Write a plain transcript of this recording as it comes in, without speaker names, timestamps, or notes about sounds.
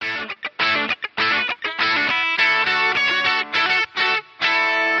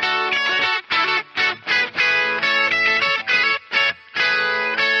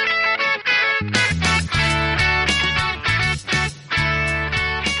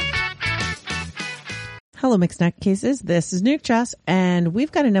Hello, Mixed Nut Cases. This is Nuke Chess, and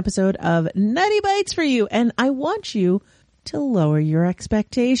we've got an episode of Nutty Bites for you, and I want you to lower your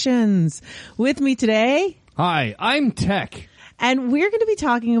expectations. With me today... Hi, I'm Tech. And we're going to be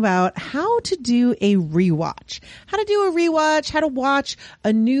talking about how to do a rewatch. How to do a rewatch, how to watch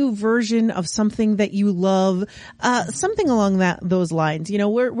a new version of something that you love, something along those lines. You know,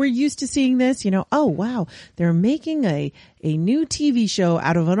 we're used to seeing this, you know, oh wow, they're making a new TV show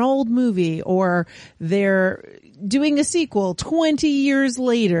out of an old movie, or they're doing a sequel 20 years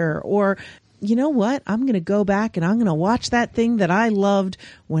later, or you know what? I'm going to go back and I'm going to watch that thing that I loved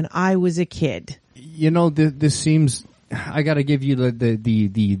when I was a kid. You know, this seems... I got to give you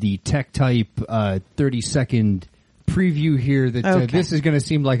the tech type 30-second preview here that okay. This is going to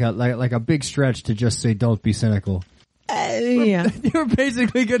seem like a big stretch to just say don't be cynical. Yeah, You're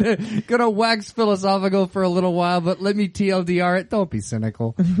basically gonna wax philosophical for a little while, but let me TLDR it. Don't be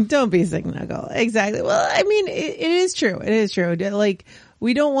cynical. Don't be cynical. Exactly. Well, I mean, it is true. It is true. Like,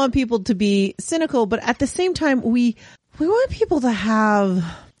 we don't want people to be cynical, but at the same time, we want people to have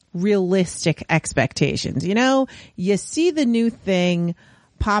realistic expectations. You know, you see the new thing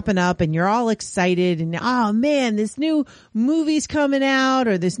popping up and you're all excited and, oh man, this new movie's coming out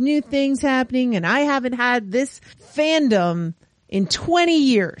or this new thing's happening and I haven't had this fandom in 20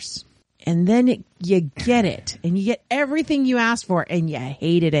 years. And then you get it and you get everything you asked for and you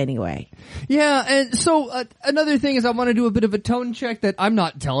hate it anyway. Yeah. And so another thing is I want to do a bit of a tone check that I'm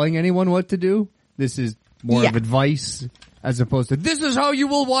not telling anyone what to do. This is more of advice. As opposed to, this is how you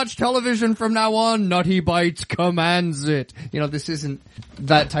will watch television from now on. Nutty Bites commands it. You know, this isn't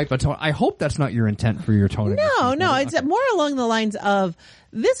that type of tone. I hope that's not your intent for your tone. No. It's more along the lines of,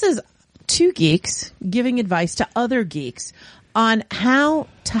 this is two geeks giving advice to other geeks on how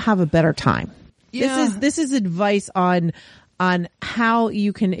to have a better time. Yeah. This is advice on how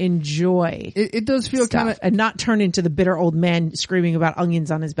you can enjoy it does feel kind of and not turn into the bitter old man screaming about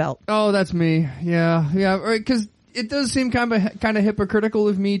onions on his belt. Oh, that's me. Yeah. Because it does seem kind of hypocritical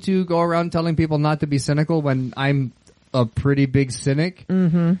of me to go around telling people not to be cynical when I'm a pretty big cynic.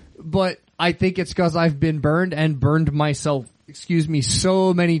 Mm-hmm. But I think it's because I've been burned myself,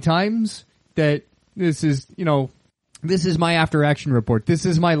 so many times that this is my after action report. This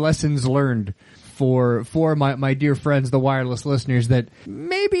is my lessons learned for my dear friends, the wireless listeners, that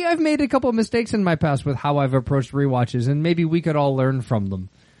maybe I've made a couple of mistakes in my past with how I've approached rewatches, and maybe we could all learn from them.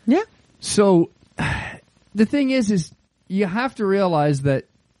 Yeah. So the thing is you have to realize that,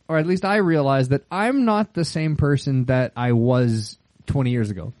 or at least I realize that I'm not the same person that I was 20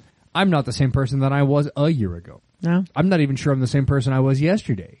 years ago. I'm not the same person that I was a year ago. No. I'm not even sure I'm the same person I was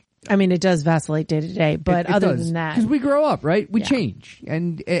yesterday. I mean, it does vacillate day to day, but other does. than that. Because we grow up, right? We change.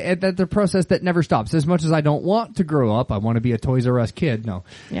 And that's a process that never stops. As much as I don't want to grow up, I want to be a Toys R Us kid, no.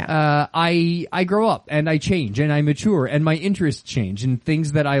 Yeah. I grow up and I change and I mature and my interests change, and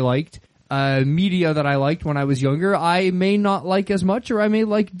things that I liked, media that I liked when I was younger, I may not like as much, or I may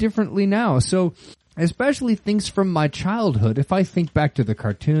like differently now. So, especially things from my childhood, if I think back to the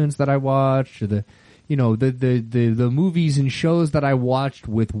cartoons that I watched, or the movies and shows that I watched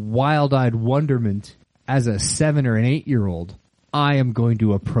with wild-eyed wonderment as a 7 or an 8-year-old, I am going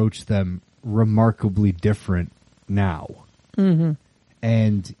to approach them remarkably different now. Mm-hmm.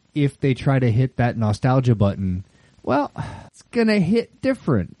 And if they try to hit that nostalgia button, well, it's gonna hit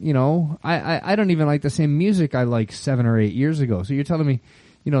different, you know. I don't even like the same music I liked 7 or 8 years ago. So you're telling me,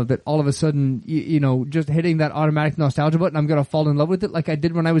 you know, that all of a sudden, you know, just hitting that automatic nostalgia button, I'm gonna fall in love with it like I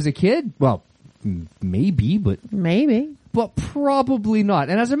did when I was a kid? Well, maybe, but probably not.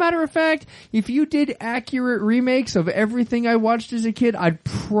 And as a matter of fact, if you did accurate remakes of everything I watched as a kid, I'd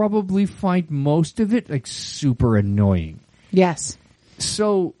probably find most of it like super annoying. Yes.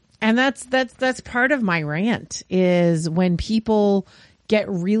 So, and that's part of my rant, is when people get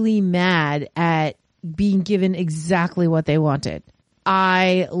really mad at being given exactly what they wanted.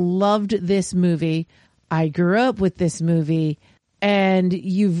 I loved this movie. I grew up with this movie. And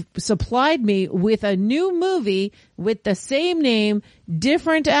you've supplied me with a new movie with the same name,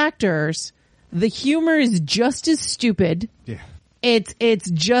 different actors. The humor is just as stupid. Yeah.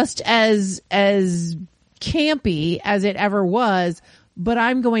 It's just as campy as it ever was, but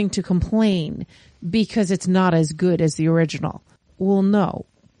I'm going to complain because it's not as good as the original. Well, no,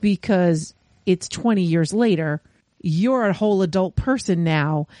 because it's 20 years later. You're a whole adult person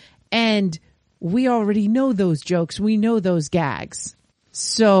now, and we already know those jokes. We know those gags.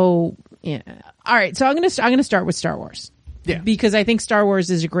 So, yeah. All right. So I'm going to start with Star Wars. Yeah. Because I think Star Wars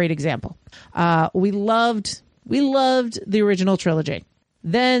is a great example. We loved the original trilogy.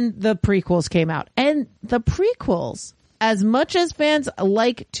 Then the prequels came out, and the prequels, as much as fans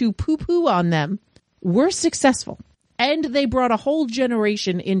like to poo-poo on them, were successful. And they brought a whole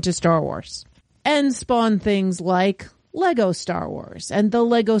generation into Star Wars and spawned things like Lego Star Wars and the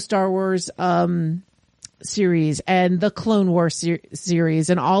Lego Star Wars series and the Clone Wars series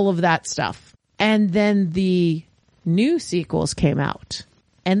and all of that stuff. And then the new sequels came out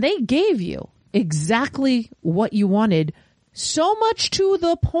and they gave you exactly what you wanted, so much to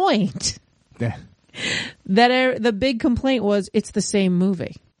the point that the big complaint was it's the same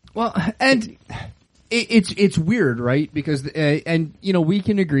movie. Well, and it's weird, right? Because and you know, we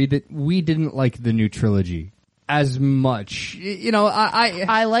can agree that we didn't like the new trilogy as much. You know,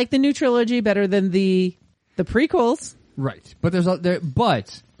 I like the new trilogy better than the prequels. Right, but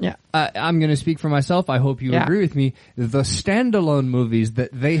yeah, I'm going to speak for myself. I hope you agree with me. The standalone movies that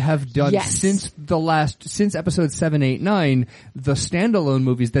they have done since episode 7, 8, 9, the standalone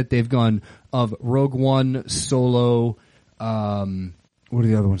movies that they've gone of Rogue One, Solo, what are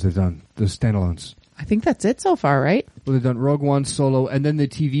the other ones they've done? The standalones. I think that's it so far, right? Well, they've done Rogue One, Solo, and then the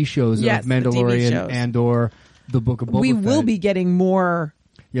TV shows of Mandalorian, Andor, the Book of Boba Fett. We will be getting more.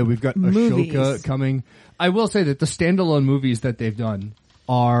 Yeah, we've got movies. Ahsoka coming. I will say that the standalone movies that they've done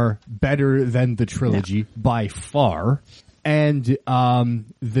are better than the trilogy by far, and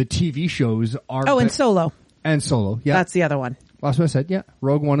the TV shows are. Oh, and Solo. And Solo, yeah, that's the other one. That's what I said. Yeah,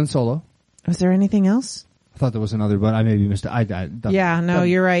 Rogue One and Solo. Was there anything else? I thought there was another, but I maybe missed it.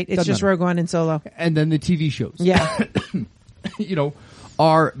 You're right. It's just Rogue One and Solo. And then the TV shows. Yeah. You know,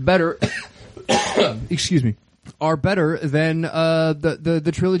 are better. Excuse me. Are better than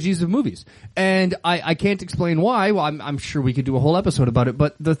the trilogies of movies. And I can't explain why. Well, I'm sure we could do a whole episode about it.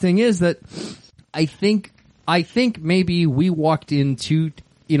 But the thing is that I think maybe we walked into,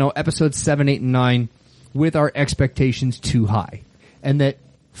 you know, episodes 7, 8, and 9 with our expectations too high. And that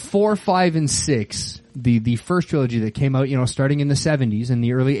 4, 5, and 6, the first trilogy that came out, you know, starting in the 70s and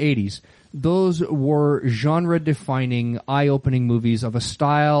the early 80s, those were genre-defining, eye-opening movies of a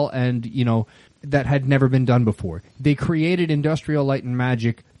style and, you know, that had never been done before. They created Industrial Light and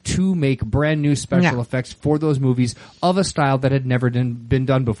Magic to make brand new special effects for those movies of a style that had never been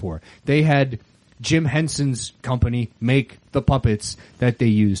done before. They had Jim Henson's company make the puppets that they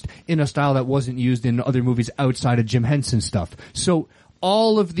used in a style that wasn't used in other movies outside of Jim Henson stuff. So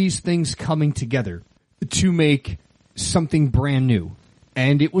all of these things coming together to make something brand new.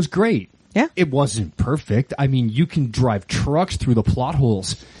 And it was great. Yeah. It wasn't perfect. I mean, you can drive trucks through the plot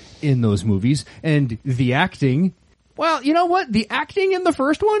holes in those movies. And the acting, well, you know what? The acting in the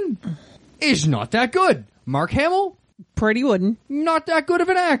first one is not that good. Mark Hamill? Pretty wooden. Not that good of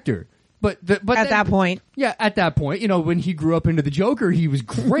an actor. But at that point. Yeah, at that point. You know, when he grew up into the Joker, he was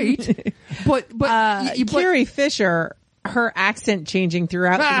great. but Carrie Fisher, her accent changing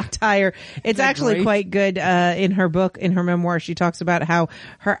throughout the entire, it's actually great? Quite good, in her book, in her memoir. She talks about how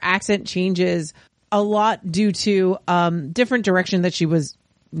her accent changes a lot due to, different direction that she was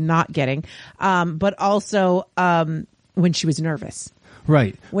not getting, but also, when she was nervous.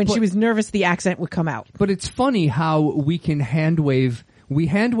 Right. When she was nervous, the accent would come out. But it's funny how we can we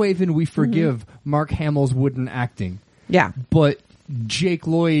hand wave and we forgive Mark Hamill's wooden acting. Yeah. But Jake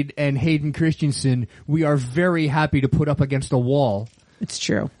Lloyd and Hayden Christensen, we are very happy to put up against a wall. It's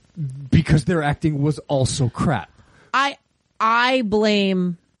true. Because their acting was also crap. I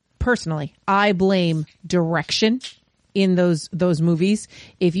blame direction in those movies.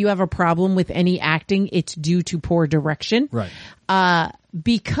 If you have a problem with any acting, it's due to poor direction. Right.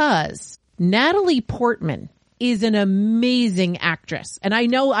 Because Natalie Portman is an amazing actress. And I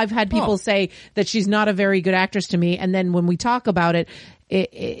know I've had people say that she's not a very good actress to me. And then when we talk about it,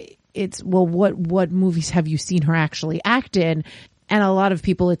 it's, well, what movies have you seen her actually act in? And a lot of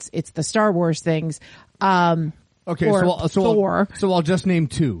people, it's the Star Wars things. Okay. So Thor. So I'll just name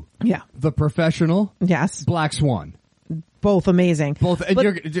two. Yeah. The Professional. Yes. Black Swan. Both amazing.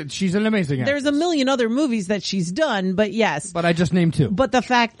 She's an amazing actress. There's a million other movies that she's done, but yes. But I just named two. But the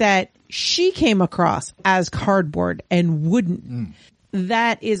fact that she came across as cardboard and wooden,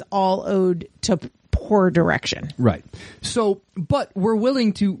 that is all owed to poor direction. Right. So, but we're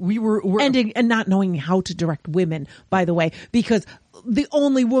willing to, and not knowing how to direct women, by the way, because the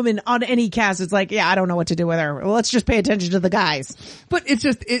only woman on any cast is like, yeah, I don't know what to do with her. Well, let's just pay attention to the guys. But it's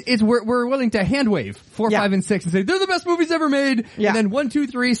just, we're willing to hand wave 4, 5, and 6 and say, they're the best movies ever made. Yeah. And then 1, 2,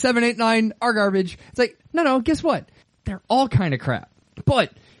 3, 7, 8, 9 are garbage. It's like, no, guess what? They're all kind of crap.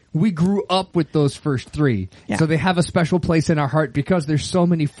 But we grew up with those first three. Yeah. So they have a special place in our heart because there's so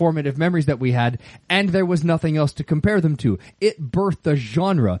many formative memories that we had, and there was nothing else to compare them to. It birthed a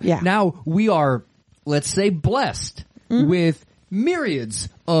genre. Yeah. Now we are, let's say, blessed with myriads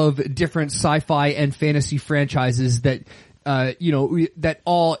of different sci-fi and fantasy franchises that that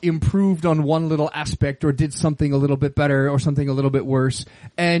all improved on one little aspect or did something a little bit better or something a little bit worse,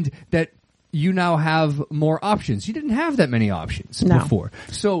 and that you now have more options. You didn't have that many options before.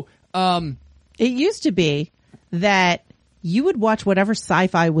 So, it used to be that you would watch whatever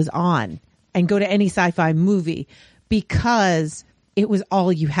sci-fi was on and go to any sci-fi movie because it was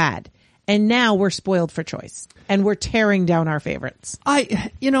all you had. And now we're spoiled for choice and we're tearing down our favorites.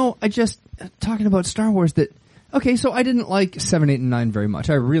 I just talking about Star Wars okay, so I didn't like 7, 8, and 9 very much.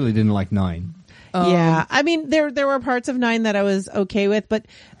 I really didn't like 9. Yeah. I mean, there were parts of 9 that I was okay with, but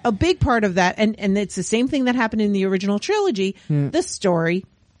a big part of that, and it's the same thing that happened in the original trilogy, the story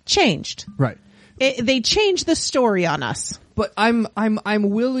changed. Right. They changed the story on us. But I'm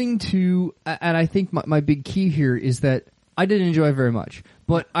willing to, and I think my big key here is that I didn't enjoy it very much,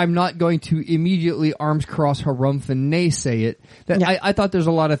 but I'm not going to immediately arms cross harumph and naysay it. I thought there's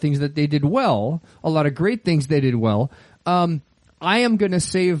a lot of things that they did well, a lot of great things they did well. I am going to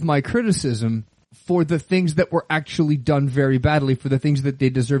save my criticism for the things that were actually done very badly, for the things that they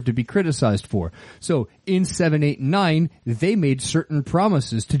deserve to be criticized for. So in 7, 8, and 9, they made certain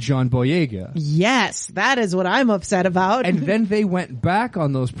promises to John Boyega. Yes, that is what I'm upset about. And then they went back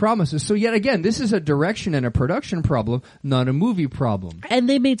on those promises. So yet again, this is a direction and a production problem, not a movie problem. And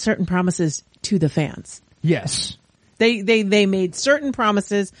they made certain promises to the fans. Yes. They made certain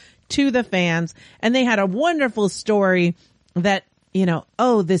promises to the fans, and they had a wonderful story that,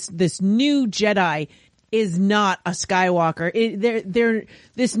 this new Jedi is not a Skywalker.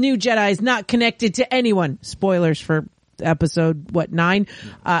 This new Jedi is not connected to anyone. Spoilers for episode 9.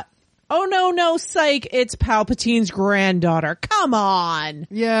 Oh no, psych! It's Palpatine's granddaughter. Come on.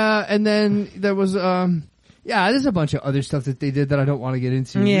 Yeah, and then there was there's a bunch of other stuff that they did that I don't want to get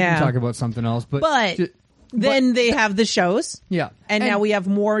into. We can talk about something else, but then they have the shows. Yeah, and now we have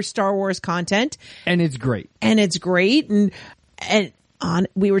more Star Wars content, and it's great. And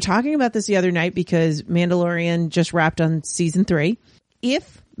we were talking about this the other night because Mandalorian just wrapped on season 3.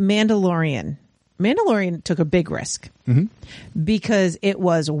 If Mandalorian took a big risk because it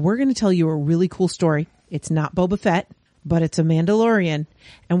was, we're going to tell you a really cool story. It's not Boba Fett, but it's a Mandalorian,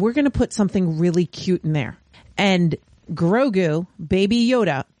 and we're going to put something really cute in there. And Grogu, Baby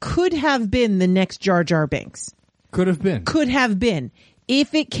Yoda, could have been the next Jar Jar Binks. Could have been.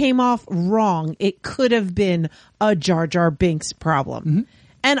 If it came off wrong, it could have been a Jar Jar Binks problem.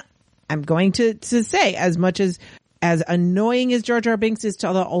 And I'm going to say, as much as annoying as Jar Jar Binks is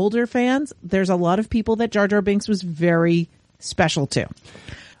to the older fans, there's a lot of people that Jar Jar Binks was very special to.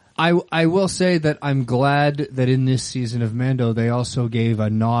 I will say that I'm glad that in this season of Mando they also gave a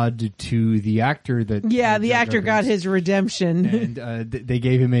nod to the actor that the actor got his redemption, and they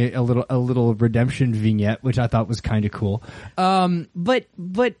gave him a little redemption vignette, which I thought was kind of cool. But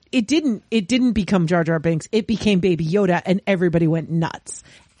it didn't become Jar Jar Binks. It became Baby Yoda, and everybody went nuts.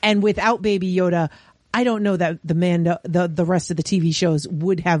 And without Baby Yoda, I don't know that the rest of the TV shows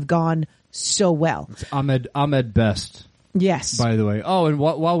would have gone so well. It's Ahmed Best. Yes. By the way. Oh, and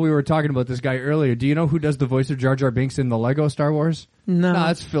while we were talking about this guy earlier, do you know who does the voice of Jar Jar Binks in the Lego Star Wars? No. No,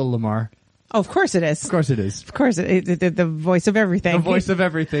 it's Phil LaMarr. Oh, of course it is. Of course it is. Of course the voice of everything. The voice of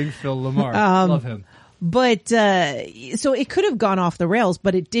everything, Phil LaMarr. Love him. But so it could have gone off the rails,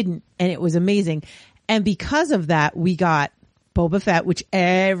 but it didn't, and it was amazing. And because of that, we got Boba Fett, which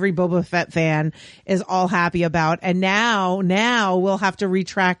every Boba Fett fan is all happy about. And now we'll have to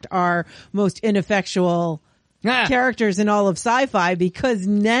retract our most ineffectual characters in all of sci-fi, because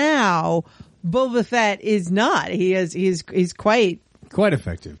now Boba Fett is not. He's quite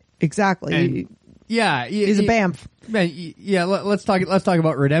effective. Exactly. And he's a bamf. Man, yeah. Let's talk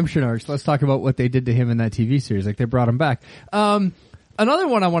about redemption arcs. Let's talk about what they did to him in that TV series. Like, they brought him back. Another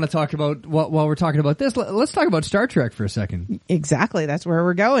one I want to talk about while we're talking about this. Let's talk about Star Trek for a second. Exactly. That's where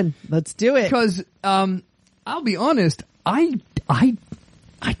we're going. Let's do it. Because I'll be honest, I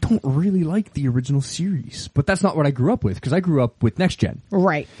don't really like the original series, but that's not what I grew up with, because I grew up with Next Gen.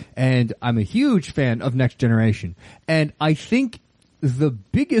 Right. And I'm a huge fan of Next Generation. And I think the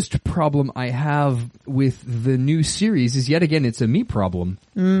biggest problem I have with the new series is, yet again, it's a me problem,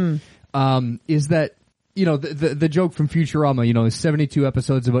 is that, the joke from Futurama, is 72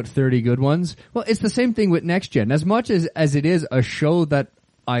 episodes, about 30 good ones. Well, it's the same thing with Next Gen. As much as it is a show that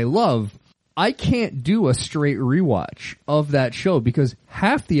I love, I can't do a straight rewatch of that show because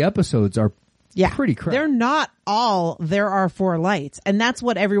half the episodes are pretty crap. They're not all There Are Four Lights, and that's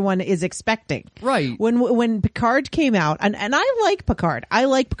what everyone is expecting. Right. When Picard came out, and I like Picard. I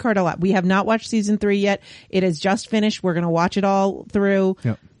like Picard a lot. We have not watched season 3 yet. It has just finished. We're going to watch it all through.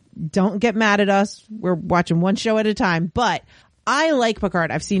 Yep. Don't get mad at us. We're watching one show at a time, but I like Picard.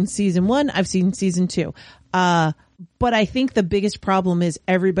 I've seen season 1. I've seen season 2. But I think the biggest problem is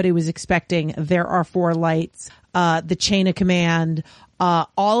everybody was expecting There Are Four Lights, the Chain of Command,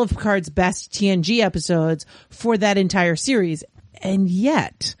 all of Picard's best TNG episodes for that entire series. And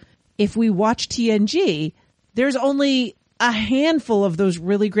yet, if we watch TNG, there's only a handful of those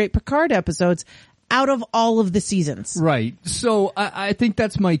really great Picard episodes out of all of the seasons. Right. So I think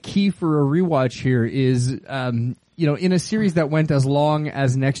that's my key for a rewatch here is, in a series that went as long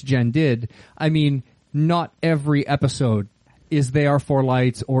as Next Gen did, I mean, not every episode is They Are Four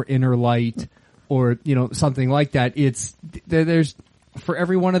Lights or Inner Light or, something like that. There's, for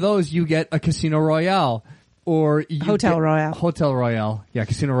every one of those, you get a Casino Royale. Or Hotel Royale. Hotel Royale. Yeah,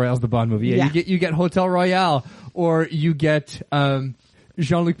 Casino Royale's the Bond movie. Yeah. Yeah. You get Hotel Royale, or you get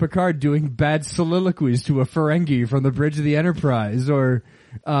Jean-Luc Picard doing bad soliloquies to a Ferengi from the bridge of the Enterprise, or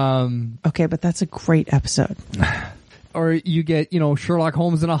okay, but that's a great episode. Or you get, Sherlock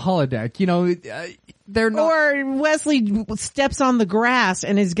Holmes in a holodeck. They're not. Or Wesley steps on the grass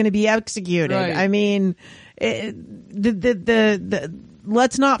and is going to be executed. Right. I mean,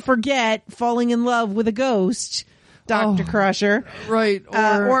 let's not forget falling in love with a ghost, Dr. Crusher. Right.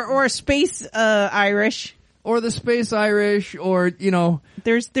 Or Space Irish. Or the Space Irish, or,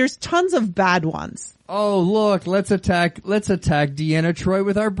 There's tons of bad ones. Oh, look, let's attack Deanna Troi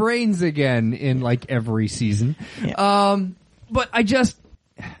with our brains again in like every season. Yeah. But I guess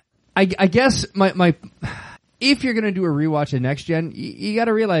my if you're going to do a rewatch of Next Gen, you got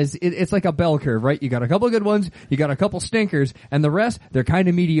to realize it's like a bell curve, right? You got a couple good ones, you got a couple stinkers, and the rest, they're kind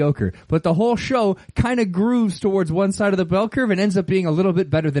of mediocre. But the whole show kind of grooves towards one side of the bell curve and ends up being a little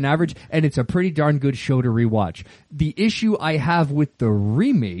bit better than average, and it's a pretty darn good show to rewatch. The issue I have with the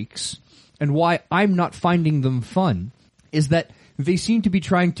remakes, and why I'm not finding them fun, is that they seem to be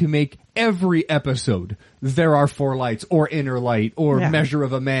trying to make every episode There Are Four Lights or Inner Light or Measure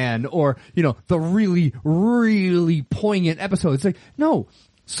of a Man or, the really, really poignant episodes. It's like, no,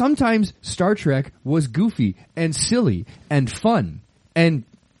 sometimes Star Trek was goofy and silly and fun and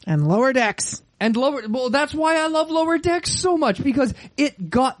Lower Decks. Well, that's why I love Lower Decks so much, because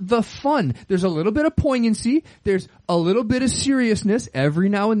it got the fun. There's a little bit of poignancy. There's a little bit of seriousness every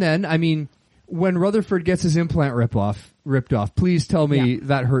now and then. I mean, when Rutherford gets his implant ripped off, please tell me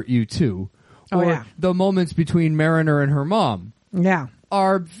that hurt you too. Or the moments between Mariner and her mom. Yeah.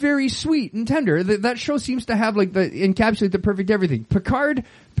 Are very sweet and tender. That show seems to have encapsulate the perfect everything. Picard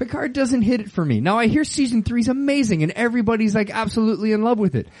doesn't hit it for me. Now I hear season 3's amazing and everybody's like absolutely in love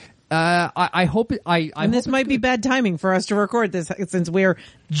with it. I hope it. And this might be bad timing for us to record this since we're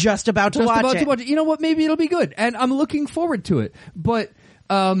just about to watch it. You know what? Maybe it'll be good, and I'm looking forward to it. But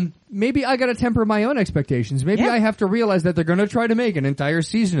maybe I got to temper my own expectations. Maybe I have to realize that they're going to try to make an entire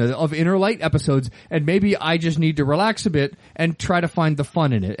season of Inner Light episodes, and maybe I just need to relax a bit and try to find the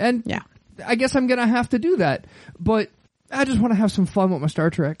fun in it. And I guess I'm going to have to do that. But I just want to have some fun with my Star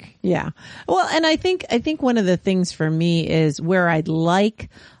Trek. Yeah. Well, and I think one of the things for me is where I'd like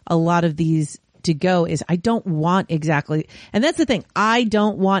a lot of these to go is I don't want exactly, and that's the thing, I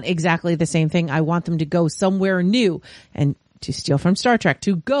don't want exactly the same thing. I want them to go somewhere new, and to steal from Star Trek,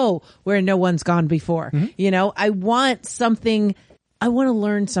 to go where no one's gone before. Mm-hmm. I want to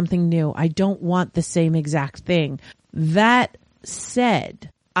learn something new. I don't want the same exact thing. That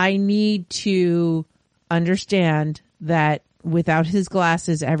said, I need to understand that without his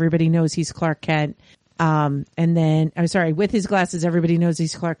glasses, everybody knows he's Clark Kent. With his glasses, everybody knows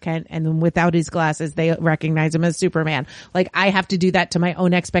he's Clark Kent. And then without his glasses, they recognize him as Superman. Like, I have to do that to my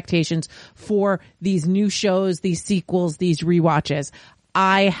own expectations for these new shows, these sequels, these rewatches.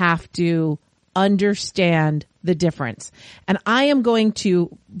 I have to understand the difference. And I am going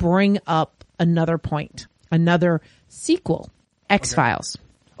to bring up another point, another sequel, X-Files.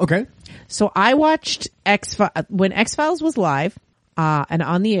 Okay. So I watched when X-Files was live, and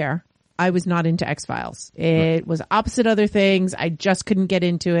on the air. I was not into X-Files. It was opposite other things. I just couldn't get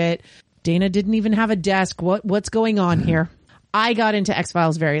into it. Dana didn't even have a desk. What's going on here? I got into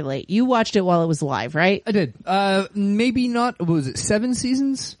X-Files very late. You watched it while it was live, right? I did. Maybe not. What was it, 7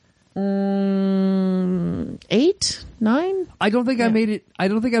 seasons? 8, 9? I don't think I made it. I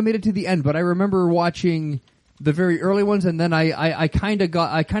don't think I made it to the end, but I remember watching the very early ones, and then I kind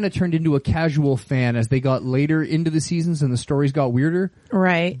of turned into a casual fan as they got later into the seasons and the stories got weirder.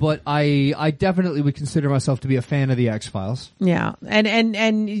 Right. But I definitely would consider myself to be a fan of the X-Files. Yeah.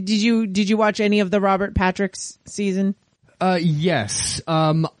 And did you watch any of the Robert Patrick's season? Yes.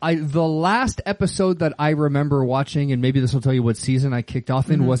 The last episode that I remember watching, and maybe this will tell you what season I kicked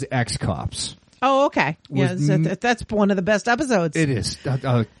off in, was X-Cops. Oh, okay. Yeah, that's one of the best episodes. It is.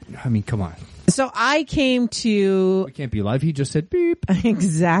 I mean, come on. So I came to... It can't be live. He just said beep.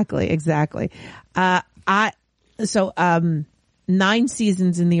 Exactly. So 9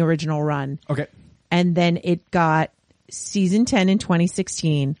 seasons in the original run. Okay. And then it got season 10 in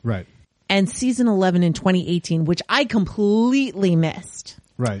 2016. Right. And season 11 in 2018, which I completely missed.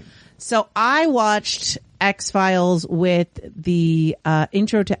 Right. So I watched X-Files with the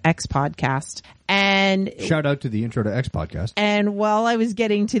Intro to X podcast. And shout out to the Intro to X podcast. And while I was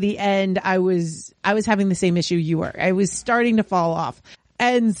getting to the end, I was having the same issue you were. I was starting to fall off.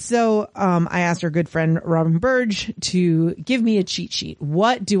 And so I asked our good friend Robin Burge to give me a cheat sheet.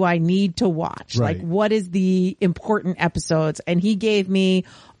 What do I need to watch? Right. Like, what is the important episodes? And he gave me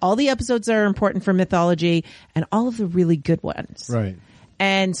all the episodes that are important for mythology and all of the really good ones. Right.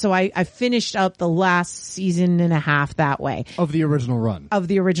 And so I finished up the last season and a half that way. Of the original run.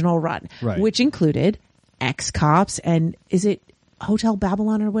 Right. Which included Ex-Cops and is it Hotel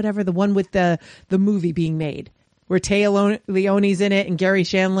Babylon or whatever? The one with the movie being made. Where Taya Leone's in it and Gary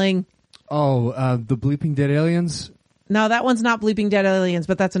Shandling. Oh, the Bleeping Dead Aliens? No, that one's not Bleeping Dead Aliens,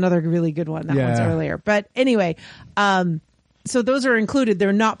 but that's another really good one. That one's earlier. But anyway, so those are included.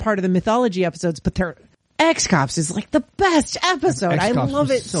 They're not part of the mythology episodes, but they're Ex-Cops is like the best episode. I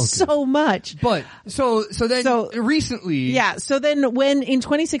love it so much. But so recently. Yeah. So then when in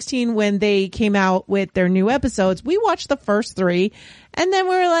 2016, when they came out with their new episodes, we watched the first 3 and then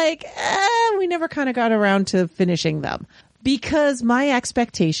we were like, we never kind of got around to finishing them because my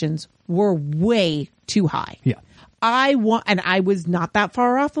expectations were way too high. Yeah. And I was not that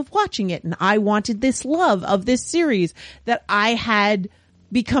far off of watching it. And I wanted this love of this series that I had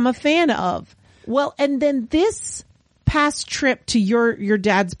become a fan of. Well, and then this past trip to your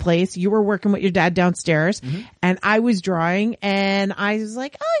dad's place, you were working with your dad downstairs and I was drawing and I was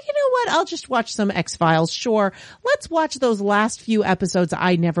like, oh, you know what? I'll just watch some X-Files. Sure. Let's watch those last few episodes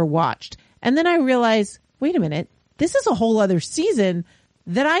I never watched. And then I realized, wait a minute, this is a whole other season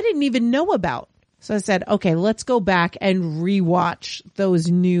that I didn't even know about. So I said, okay, let's go back and rewatch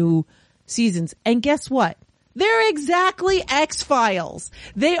those new seasons. And guess what? They're exactly X-Files.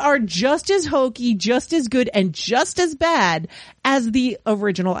 They are just as hokey, just as good, and just as bad as the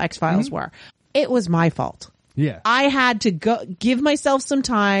original X-Files were. It was my fault. Yeah. I had to give myself some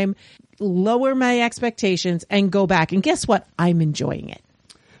time, lower my expectations, and go back. And guess what? I'm enjoying it.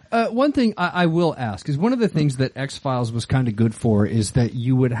 One thing I will ask is one of the things that X-Files was kind of good for is that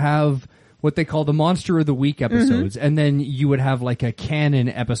you would have what they call the Monster of the Week episodes, and then you would have like a canon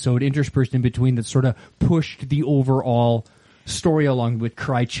episode interspersed in between that sort of pushed the overall story along with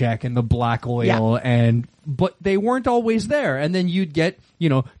Krychek and the Black Oil, but they weren't always there. And then you'd get,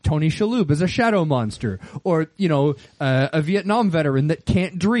 Tony Shalhoub as a shadow monster, or, a Vietnam veteran that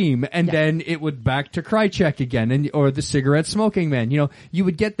can't dream, and then it would back to Krychek again, or the cigarette smoking man. You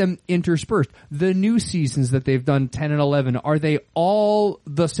would get them interspersed. The new seasons that they've done, 10 and 11, are they all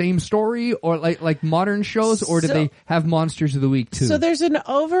the same story, or like modern shows, or do they have Monsters of the Week too? So there's an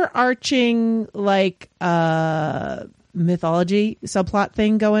overarching, mythology subplot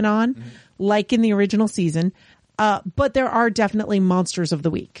thing going on, like in the original season. But there are definitely Monsters of the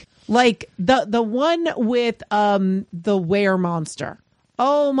Week. Like the one with the were monster.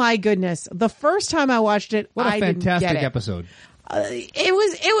 Oh my goodness. The first time I watched it, what a fantastic didn't get it. episode. It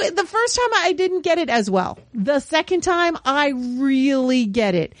was the first time I didn't get it as well. The second time I really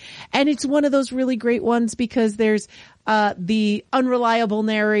get it. And it's one of those really great ones because there's the unreliable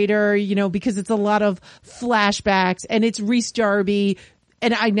narrator, because it's a lot of flashbacks and it's Rhys Darby.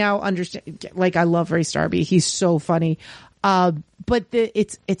 And I now understand, I love Rhys Darby. He's so funny. But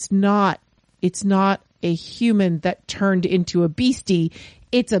it's not a human that turned into a beastie.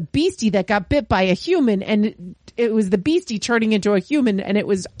 It's a beastie that got bit by a human, and it was the beastie turning into a human, and it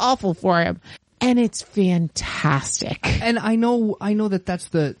was awful for him. And it's fantastic. And I know that's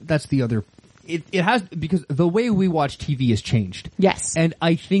the other. It has, because the way we watch TV has changed. Yes. And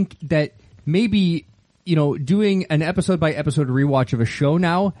I think that maybe, doing an episode by episode rewatch of a show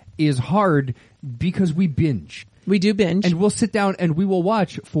now is hard because we binge. We do binge. And we'll sit down and we will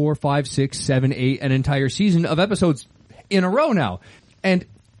watch 4, 5, 6, 7, 8, an entire season of episodes in a row now. And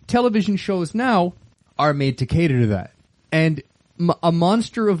television shows now are made to cater to that. And a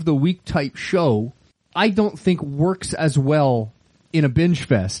Monster of the Week type show, I don't think works as well in a binge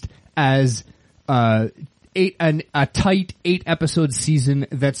fest as a tight 8 episode season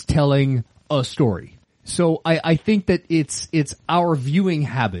that's telling a story. So I think that it's our viewing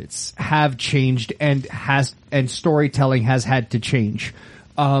habits have changed and storytelling has had to change.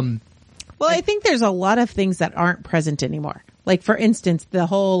 Well, I think there's a lot of things that aren't present anymore. Like, for instance, the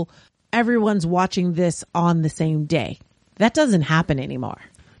whole everyone's watching this on the same day. That doesn't happen anymore.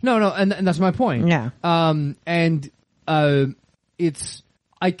 No, and that's my point. Yeah. It's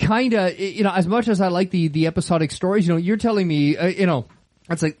I kind of, as much as I like the episodic stories, you're telling me,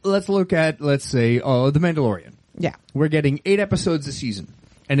 it's like, let's look at, let's say, The Mandalorian. Yeah. We're getting 8 episodes a season,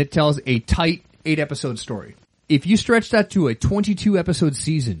 and it tells a tight 8-episode story. If you stretch that to a 22-episode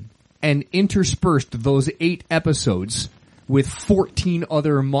season and interspersed those 8 episodes with 14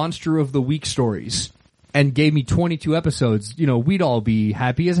 other Monster of the Week stories and gave me 22 episodes, we'd all be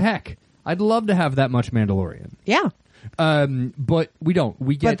happy as heck. I'd love to have that much Mandalorian. Yeah. But we don't.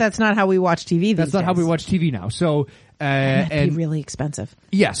 But that's not how we watch TV these That's not days. how we watch TV now. So, That'd be really expensive.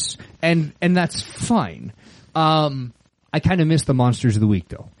 Yes. And that's fine. I kind of miss the Monsters of the Week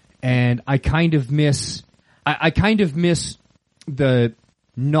though. And I kind of miss the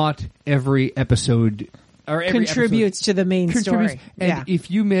not every episode or every contributes episode to the main story. And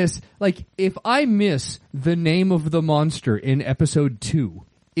if I miss the name of the monster in episode 2,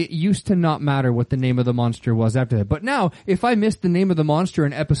 it used to not matter what the name of the monster was after that. But now, if I miss the name of the monster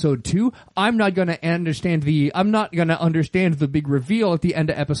in episode 2, I'm not going to understand the big reveal at the end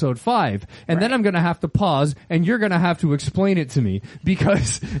of episode 5. And then I'm going to have to pause, and you're going to have to explain it to me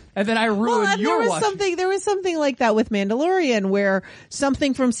and then I ruin your watch. There was something like that with Mandalorian where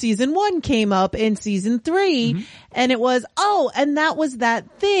something from season 1 came up in season 3, and it was, and that was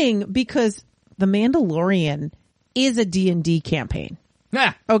that thing because the Mandalorian is a D&D campaign.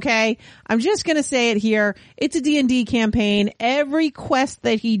 Yeah. Okay. I'm just going to say it here. It's a D&D campaign. Every quest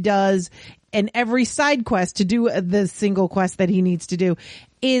that he does and every side quest to do the single quest that he needs to do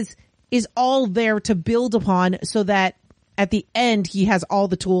is all there to build upon so that at the end he has all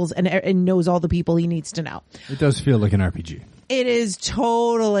the tools and knows all the people he needs to know. It does feel like an RPG. It is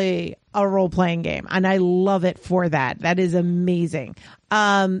totally a role-playing game, and I love it for that. That is amazing.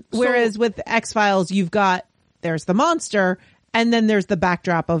 Whereas with X-Files, there's the monster, and then there's the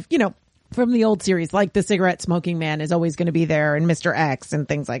backdrop of, from the old series, like the cigarette smoking man is always going to be there and Mr. X and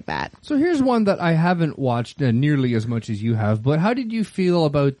things like that. So here's one that I haven't watched nearly as much as you have, but how did you feel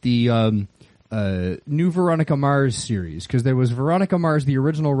about the new Veronica Mars series? Because there was Veronica Mars, the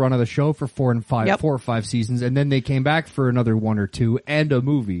original run of the show for 4 or 5 seasons, and then they came back for another 1 or 2 and a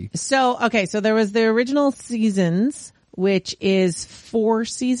movie. So there was the original seasons, which is 4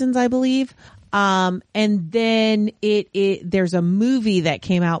 seasons, I believe. And then there's a movie that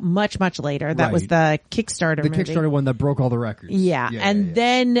came out much, much later. That was the Kickstarter movie. The Kickstarter one that broke all the records. Yeah.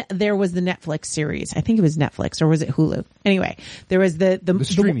 Then there was the Netflix series. I think it was Netflix, or was it Hulu? Anyway, there was the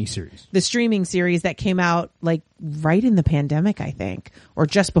streaming series. The streaming series that came out like right in the pandemic, I think, or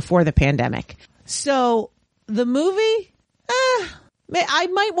just before the pandemic. So the movie, I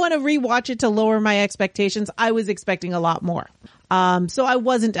might want to rewatch it to lower my expectations. I was expecting a lot more. So I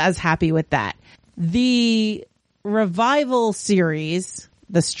wasn't as happy with that. The revival series,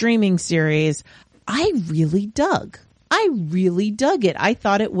 the streaming series, I really dug it. I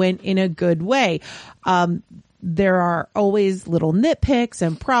thought it went in a good way. There are always little nitpicks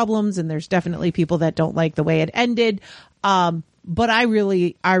and problems, and there's definitely people that don't like the way it ended. But I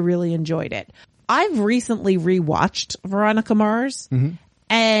really enjoyed it. I've recently rewatched Veronica Mars,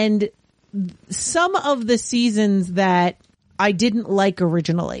 and some of the seasons that I didn't like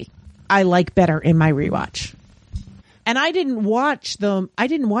originally, I like better in my rewatch. And I didn't watch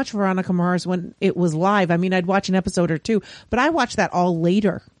Veronica Mars when it was live. I mean, I'd watch an episode or 2, but I watched that all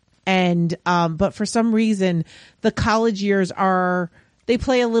later. And, but for some reason, the college years they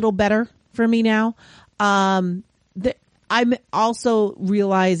play a little better for me now. I'm also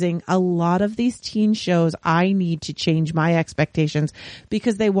realizing a lot of these teen shows, I need to change my expectations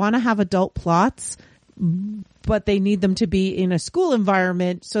because they want to have adult plots, but they need them to be in a school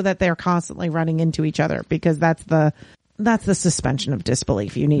environment so that they're constantly running into each other, because that's the suspension of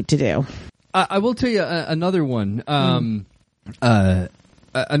disbelief you need to do. I will tell you another one. Another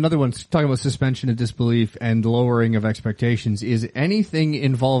one talking about suspension of disbelief and lowering of expectations is anything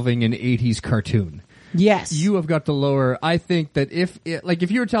involving an 80s cartoon. Yes. You have got to lower. I think that if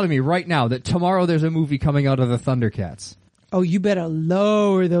you were telling me right now that tomorrow there's a movie coming out of the Thundercats. Oh, you better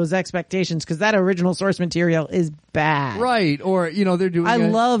lower those expectations because that original source material is bad. Right. Or, they're doing I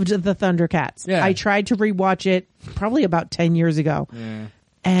loved the Thundercats. Yeah. I tried to rewatch it probably about 10 years ago. Yeah.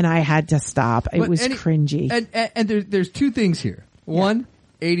 And I had to stop. It was cringy. And there's 2 things here. One,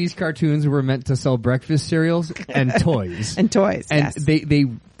 80s cartoons were meant to sell breakfast cereals and toys. And toys, and yes. They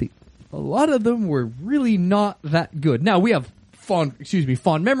a lot of them were really not that good. Now, we have fond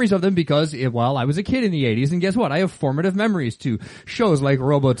memories of them because, I was a kid in the 80s, and guess what? I have formative memories to shows like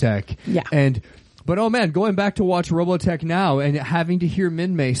Robotech. Yeah. But oh man, going back to watch Robotech now and having to hear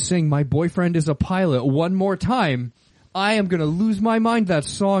Min-Mei sing "My Boyfriend is a Pilot" one more time, I am gonna lose my mind. That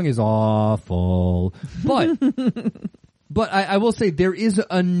song is awful. But But I will say there is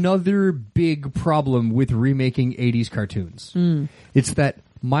another big problem with remaking 80s cartoons. It's that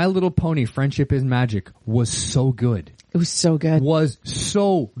My Little Pony Friendship is Magic was so good. It was so good. Was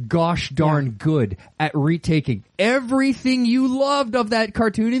so gosh darn good at retaking everything you loved of that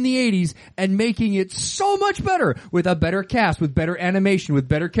cartoon in the 80s and making it so much better with a better cast, with better animation, with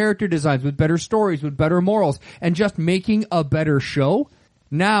better character designs, with better stories, with better morals, and just making a better show.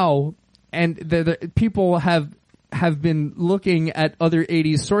 Now, and the people have been looking at other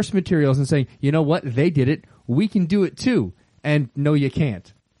 80s source materials and saying, you know what, they did it, we can do it too. And no, you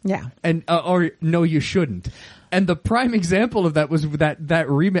can't. Yeah. And, or no, you shouldn't. And the prime example of that was that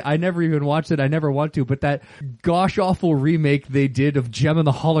remake. I never even watched it. I never want to, but that gosh awful remake they did of Gem and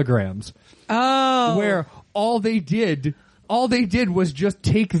the Holograms. Oh. Where all they did was just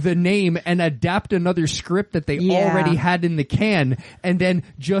take the name and adapt another script that they already had in the can and then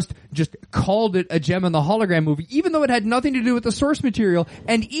just called it a Gem and the Hologram movie, even though it had nothing to do with the source material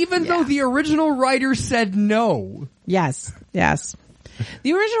and even though the original writer said no. Yes.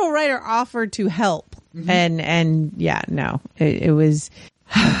 The original writer offered to help. And no, it was,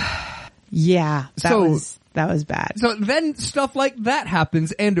 that was bad. So then stuff like that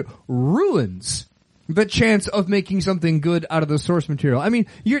happens and ruins the chance of making something good out of the source material. I mean,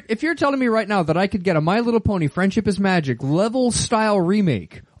 if you're telling me right now that I could get a My Little Pony Friendship is Magic level style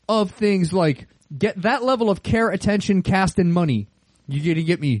remake of things like get that level of care, attention, cast, and money, you're going to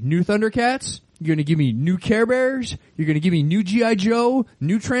get me new Thundercats, you're going to give me new Care Bears, you're going to give me new G.I. Joe,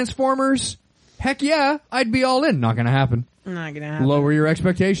 new Transformers. Heck yeah, I'd be all in. Not gonna happen. Not gonna happen. Lower your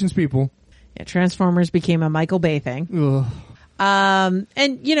expectations, people. Yeah, Transformers became a Michael Bay thing. Ugh.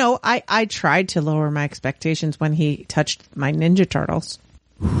 And you know, I tried to lower my expectations when he touched my Ninja Turtles.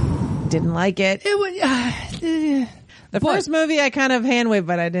 Didn't like it. It was the first movie I kind of hand-waved,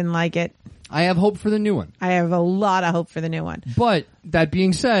 but I didn't like it. I have hope for the new one. I have a lot of hope for the new one. But that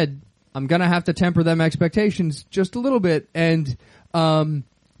being said, I'm gonna have to temper them expectations just a little bit. And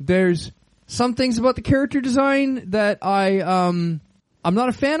there's some things about the character design that I'm not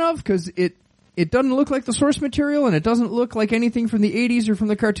a fan of because it doesn't look like the source material and it doesn't look like anything from the 80s or from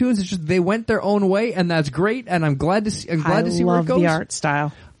the cartoons. It's just they went their own way and that's great and I'm glad to see where it goes. I love the art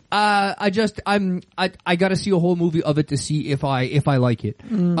style. I gotta see a whole movie of it to see if I like it.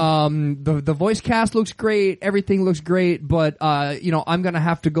 The voice cast looks great, everything looks great, but I'm gonna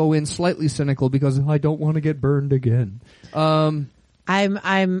have to go in slightly cynical because I don't want to get burned again. I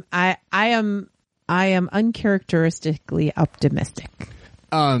am uncharacteristically optimistic.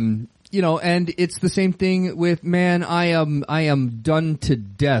 And it's the same thing with I am done to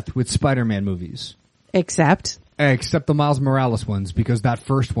death with Spider-Man movies. Except the Miles Morales ones, because that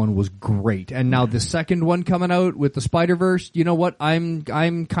first one was great. And now the second one coming out with the Spider-Verse, you know what? I'm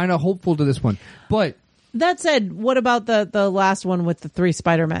kind of hopeful to this one. But that said, what about the last one with the 3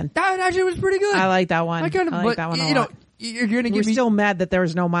 Spider-Men? That actually was pretty good. I like that one. I like that one a lot. You're gonna give We're me still mad that there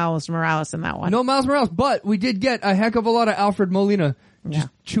was no Miles Morales in that one. No Miles Morales, but we did get a heck of a lot of Alfred Molina just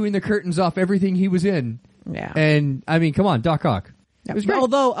chewing the curtains off everything he was in. Yeah. And I mean, come on, Doc Ock. It was great.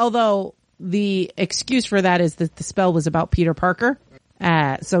 Although the excuse for that is that the spell was about Peter Parker.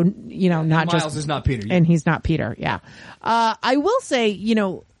 So, not Miles just is not Peter. Yeah. And he's not Peter. Yeah. I will say,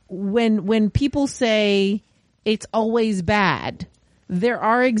 when people say it's always bad, there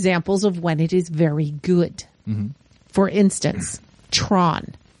are examples of when it is very good. Mm-hmm. For instance,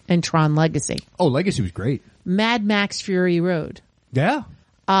 Tron and Tron Legacy. Oh, Legacy was great. Mad Max Fury Road. Yeah.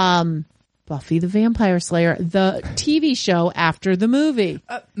 Buffy the Vampire Slayer, the TV show after the movie.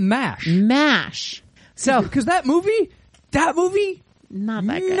 MASH. So, because that movie, not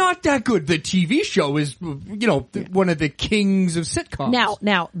that good. Not that good. The TV show is, one of the kings of sitcoms.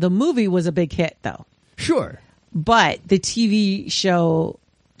 Now, the movie was a big hit, though. Sure. But the TV show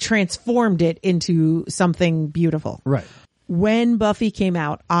transformed it into something beautiful. Right. When Buffy came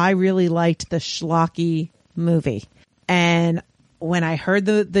out, I really liked the schlocky movie. And when I heard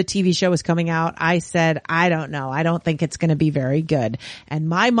the TV show was coming out, I said, I don't know. I don't think it's going to be very good. And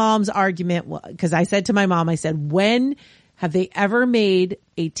my mom's argument was, because I said to my mom, I said, when have they ever made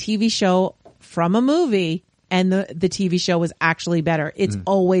a TV show from a movie and the TV show was actually better? It's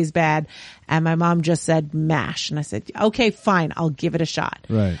always bad. And my mom just said MASH. And I said, okay, fine. I'll give it a shot.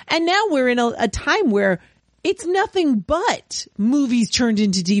 Right. And now we're in a time where it's nothing but movies turned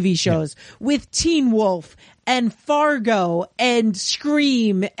into TV shows with Teen Wolf and Fargo and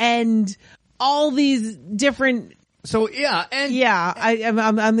Scream and all these different. So yeah, and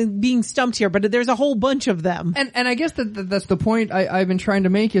I'm being stumped here, but there's a whole bunch of them. And I guess that's the point I've been trying to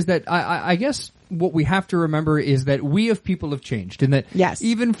make is that I guess what we have to remember is that we of people have changed, and that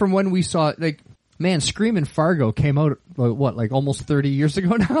even from when we saw Man, Screamin' Fargo came out, what, like almost 30 years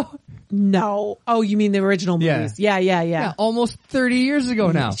ago now? No. Oh, you mean the original movies? Yeah. Yeah, almost 30 years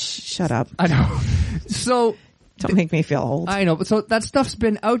ago now. Shut up. I know. So... Don't make me feel old. I know, but so that stuff's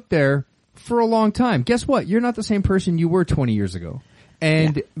been out there for a long time. Guess what? You're not the same person you were 20 years ago.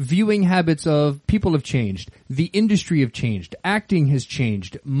 And viewing habits of people have changed. The industry have changed. Acting has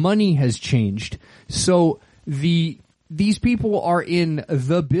changed. Money has changed. So these people are in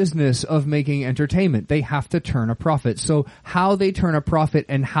the business of making entertainment. They have to turn a profit. So how they turn a profit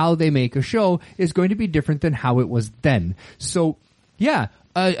and how they make a show is going to be different than how it was then. So, yeah,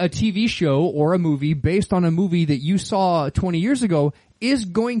 a TV show or a movie based on a movie that you saw 20 years ago is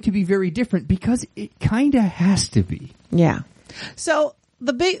going to be very different because it kind of has to be. Yeah. So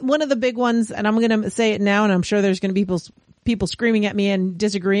one of the big ones, and I'm going to say it now, and I'm sure there's going to be people screaming at me and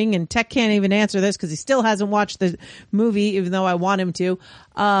disagreeing, and Tech can't even answer this because he still hasn't watched the movie, even though I want him to.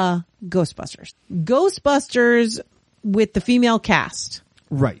 Ghostbusters. Ghostbusters with the female cast.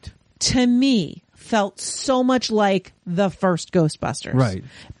 Right. To me, felt so much like the first Ghostbusters. Right.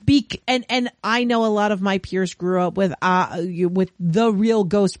 And I know a lot of my peers grew up with the real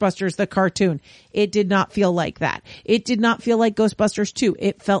Ghostbusters, the cartoon. It did not feel like that. It did not feel like Ghostbusters 2.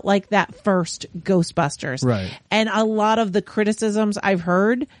 It felt like that first Ghostbusters. Right. And a lot of the criticisms I've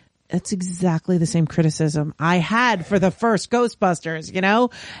heard, it's exactly the same criticism I had for the first Ghostbusters, you know?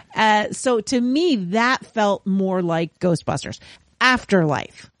 So to me, that felt more like Ghostbusters.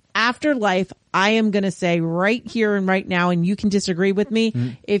 Afterlife, I am going to say right here and right now, and you can disagree with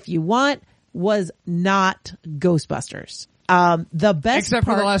me if you want, was not Ghostbusters. The best except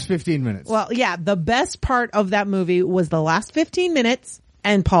part, for the last 15 minutes. Well, yeah, the best part of that movie was the last 15 minutes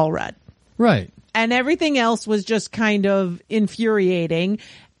and Paul Rudd. Right. And everything else was just kind of infuriating.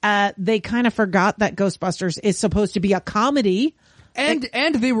 They kind of forgot that Ghostbusters is supposed to be a comedy. And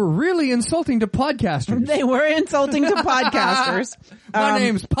they were really insulting to podcasters. They were insulting to podcasters. My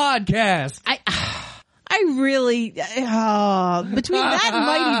name's Podcast. I really, between that and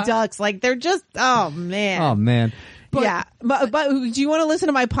Mighty Ducks, like they're just, oh man. But, yeah. But do you want to listen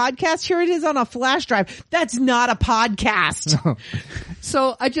to my podcast? Here it is on a flash drive. That's not a podcast. No.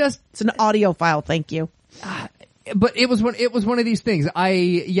 So it's an audio file. Thank you. But it was one of these things.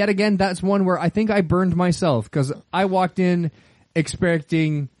 Yet again, that's one where I think I burned myself because I walked in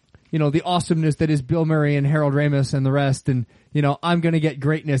expecting, the awesomeness that is Bill Murray and Harold Ramis and the rest, and, I'm gonna get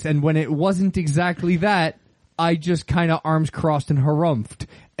greatness. And when it wasn't exactly that, I just kind of arms crossed and harumphed.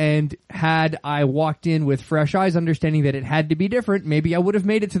 And had I walked in with fresh eyes, understanding that it had to be different, maybe I would have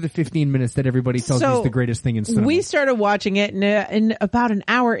made it to the 15 minutes that everybody tells me is the greatest thing in cinema. We started watching it, and about an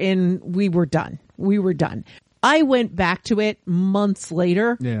hour in, we were done. I went back to it months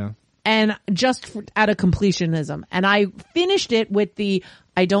later. Yeah. And just out of completionism. And I finished it with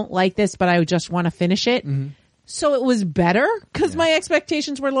I don't like this, but I just want to finish it. Mm-hmm. So it was better because my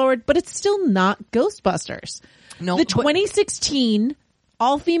expectations were lowered, but it's still not Ghostbusters. No, the 2016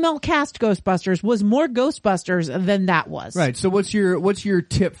 all-female cast Ghostbusters was more Ghostbusters than that was. Right. So what's your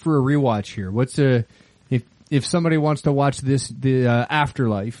tip for a rewatch here? If somebody wants to watch the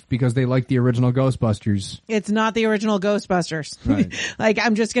Afterlife because they like the original Ghostbusters. It's not the original Ghostbusters. Right. Like,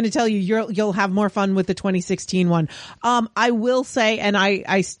 I'm just going to tell you, you'll have more fun with the 2016 one. I will say, and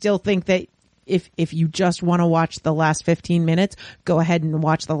I still think that if you just want to watch the last 15 minutes, go ahead and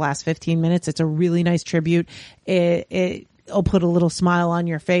watch the last 15 minutes. It's a really nice tribute. It'll put a little smile on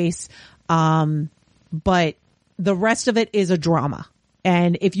your face. But the rest of it is a drama.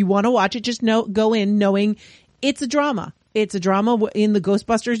 And if you want to watch it, just go in knowing it's a drama. It's a drama in the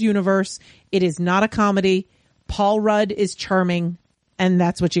Ghostbusters universe. It is not a comedy. Paul Rudd is charming, and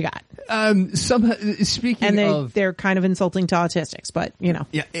that's what you got. Speaking of, they're kind of insulting to autistics, but yeah,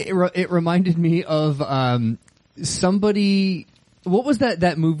 it reminded me of somebody. What was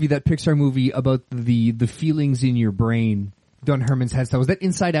that movie? That Pixar movie about the feelings in your brain. Don Herman's head. Was that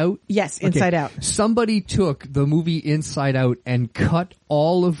Inside Out? Yes, Inside Out. Somebody took the movie Inside Out and cut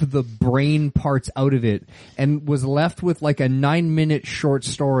all of the brain parts out of it and was left with like a 9-minute short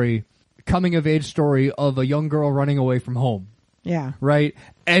story, coming of age story of a young girl running away from home. Yeah. Right?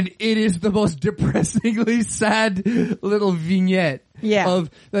 And it is the most depressingly sad little vignette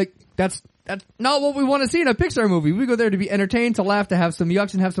of like, that's not what we want to see in a Pixar movie. We go there to be entertained, to laugh, to have some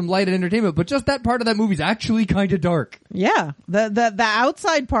yucks and have some light and entertainment. But just that part of that movie is actually kind of dark. Yeah. The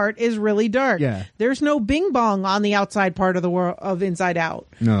outside part is really dark. Yeah. There's no Bing Bong on the outside part of the world of Inside Out.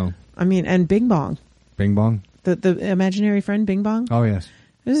 No. I mean, and Bing Bong. Bing Bong? The imaginary friend Bing Bong? Oh, yes.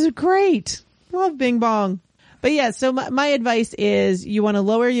 This is great. I love Bing Bong. But yeah, so my advice is you want to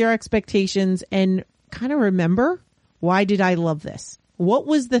lower your expectations and kind of remember, why did I love this? what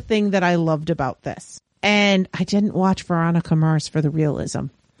was the thing that I loved about this? And I didn't watch Veronica Mars for the realism.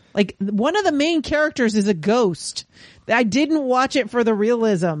 Like, one of the main characters is a ghost. I didn't watch it for the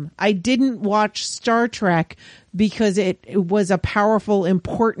realism. I didn't watch Star Trek because it was a powerful,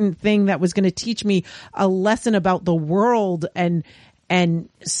 important thing that was going to teach me a lesson about the world and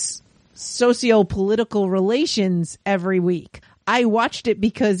socio-political relations every week. I watched it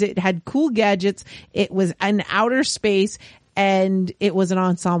because it had cool gadgets. It was an outer space, and it was an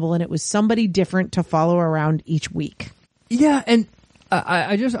ensemble, and it was somebody different to follow around each week. Yeah, and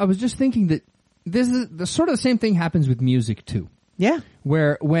I was just thinking that this is the sort of the same thing happens with music too. Yeah.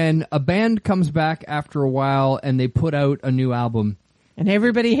 Where when a band comes back after a while and they put out a new album, and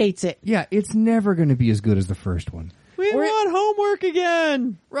everybody hates it. Yeah, it's never going to be as good as the first one. We want homework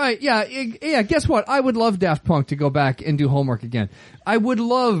again. Right, yeah, yeah, guess what? I would love Daft Punk to go back and do Homework again. I would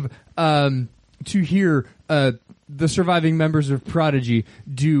love to hear the surviving members of Prodigy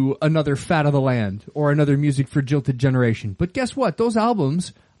do another Fat of the Land or another Music for Jilted Generation. But guess what? Those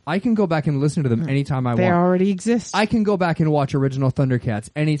albums, I can go back and listen to them anytime I want. They already exist. I can go back and watch original Thundercats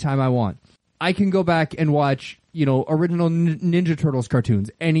anytime I want. I can go back and watch, original Ninja Turtles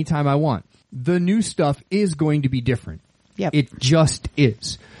cartoons anytime I want. The new stuff is going to be different. Yep. It just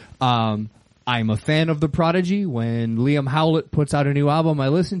is. I'm a fan of the Prodigy. When Liam Howlett puts out a new album, I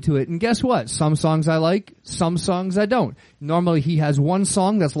listen to it, and guess what? Some songs I like, some songs I don't. Normally he has one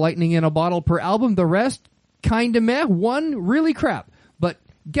song that's lightning in a bottle per album, the rest kinda meh, one really crap. But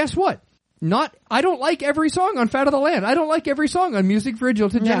guess what? I don't like every song on Fat of the Land. I don't like every song on Music for a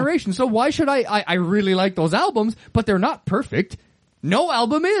Jilted Generation. So why should I really like those albums, but they're not perfect. No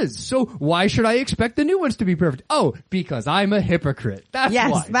album is. So why should I expect the new ones to be perfect? Oh, because I'm a hypocrite. That's why.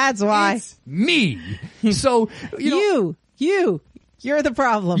 Yes, that's why. It's me. So, you're the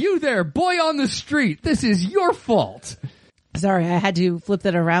problem. You there, boy on the street. This is your fault. Sorry, I had to flip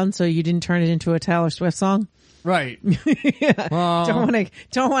that around so you didn't turn it into a Taylor Swift song. Right. Yeah.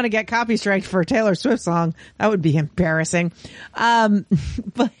 Don't want to get copy striked for a Taylor Swift song. That would be embarrassing.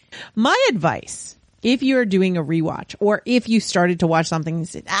 But my advice, if you're doing a rewatch or if you started to watch something and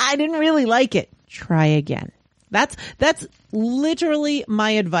said, I didn't really like it, try again. That's literally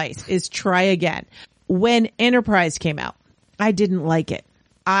my advice, is try again. When Enterprise came out, I didn't like it.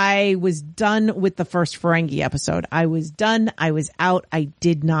 I was done with the first Ferengi episode. I was done. I was out. I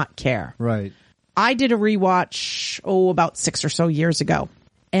did not care. Right. I did a rewatch, about 6 or so years ago,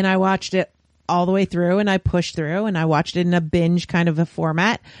 and I watched it all the way through, and I pushed through, and I watched it in a binge kind of a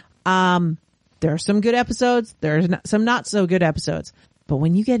format. There are some good episodes. There's some not so good episodes. But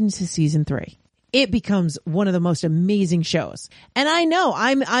when you get into season 3, it becomes one of the most amazing shows. And I know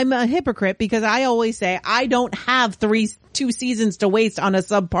I'm a hypocrite because I always say I don't have 2 seasons to waste on a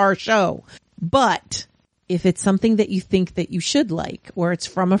subpar show. But if it's something that you think that you should like, or it's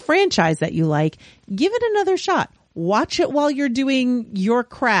from a franchise that you like, give it another shot. Watch it while you're doing your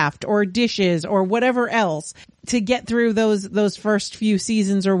craft or dishes or whatever else to get through those first few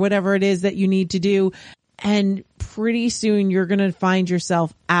seasons or whatever it is that you need to do. And pretty soon you're going to find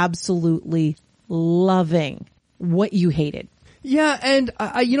yourself absolutely loving what you hated. Yeah, and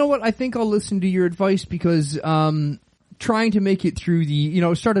you know what? I think I'll listen to your advice because trying to make it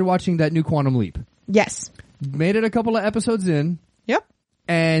through started watching that new Quantum Leap. Yes. Made it a couple of episodes in. Yep.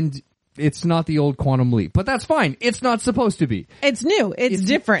 And it's not the old Quantum Leap, but that's fine. It's not supposed to be. It's new. It's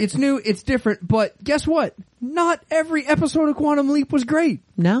different. It's new. It's different. But guess what? Not every episode of Quantum Leap was great.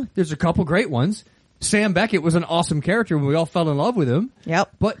 No. There's a couple great ones. Sam Beckett was an awesome character and we all fell in love with him.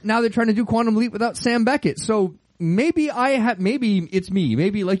 Yep. But now they're trying to do Quantum Leap without Sam Beckett. So maybe it's me.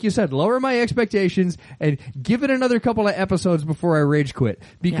 Maybe, like you said, lower my expectations and give it another couple of episodes before I rage quit.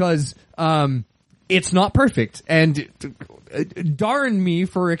 Because, it's not perfect, and darn me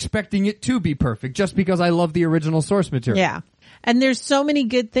for expecting it to be perfect just because I love the original source material. Yeah. And there's so many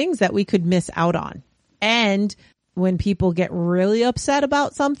good things that we could miss out on. And when people get really upset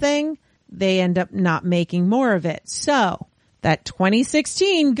about something, they end up not making more of it. So that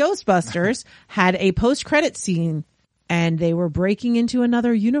 2016 Ghostbusters had a post-credit scene, and they were breaking into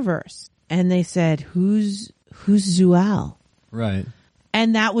another universe. And they said, who's Zual? Right.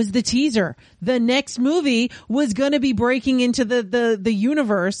 And that was the teaser. The next movie was going to be breaking into the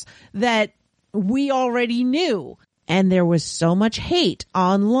universe that we already knew. And there was so much hate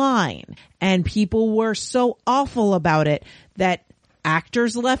online and people were so awful about it that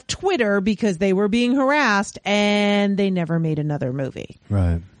actors left Twitter because they were being harassed and they never made another movie.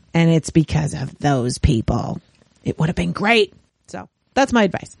 Right. And it's because of those people. It would have been great. So that's my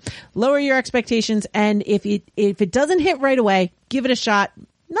advice. Lower your expectations, and if it doesn't hit right away, give it a shot.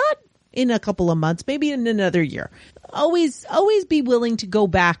 in a couple of months, maybe in another year. Always be willing to go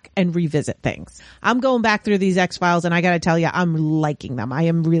back and revisit things. I'm going back through these X-Files, and I got to tell you, I'm liking them. I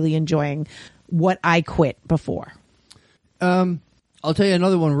am really enjoying what I quit before. I'll tell you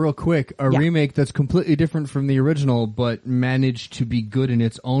another one real quick. A Yeah. remake that's completely different from the original, but managed to be good in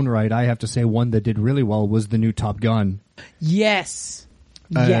its own right. I have to say one that did really well was the new Top Gun. Yes.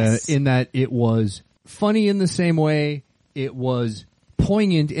 Yes. In that it was funny in the same way. It was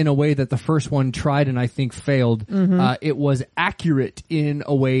poignant in a way that the first one tried and I think failed. It was accurate in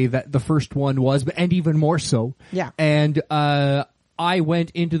a way that the first one was, and even more so. Yeah. And I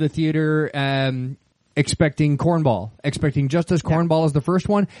went into the theater expecting cornball, expecting just as cornball as the first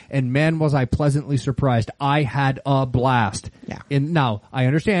one, and man, was I pleasantly surprised. I had a blast. Yeah. And now, I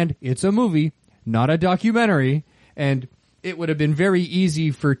understand, it's a movie, not a documentary, and it would have been very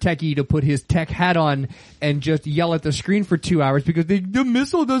easy for Techie to put his tech hat on and just yell at the screen for 2 hours because the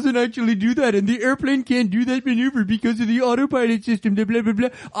missile doesn't actually do that and the airplane can't do that maneuver because of the autopilot system, blah, blah, blah, blah.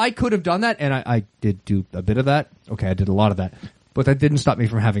 I could have done that, and I did do a bit of that. Okay, I did a lot of that. But that didn't stop me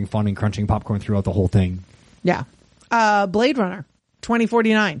from having fun and crunching popcorn throughout the whole thing. Yeah. Blade Runner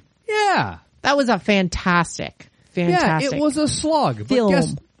 2049. Yeah. That was a fantastic. Yeah, it was a slog. Film. But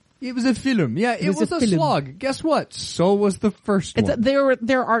guess, it was a film. Yeah, it was a film. slog. Guess what? So was the first one.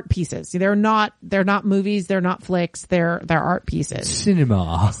 They're art pieces. They're not movies. They're not flicks. They're art pieces.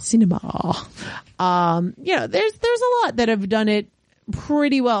 Cinema. There's a lot that have done it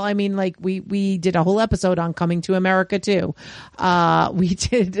pretty well. I mean, like we did a whole episode on Coming to America too. We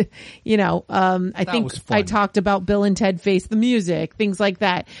did, I think I talked about Bill and Ted Face the Music, things like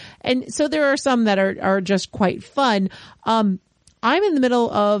that. And so there are some that are just quite fun. I'm in the middle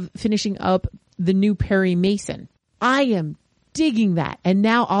of finishing up the new Perry Mason. I am digging that. And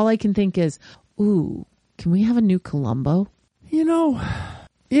now all I can think is, ooh, can we have a new Columbo?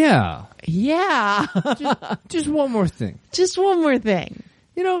 Yeah. Yeah. Just one more thing. Just one more thing.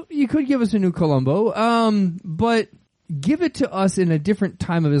 You could give us a new Columbo, but give it to us in a different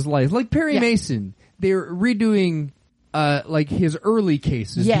time of his life. Like Perry Mason, they're redoing like his early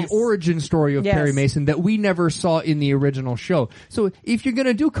cases, the origin story of Perry Mason that we never saw in the original show. So if you're going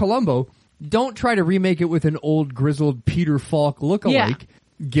to do Columbo, don't try to remake it with an old grizzled Peter Falk lookalike.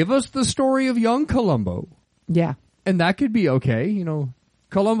 Yeah. Give us the story of young Columbo. Yeah. And that could be okay,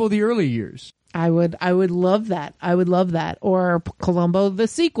 Columbo the early years. I would love that. I would love that. Or Columbo the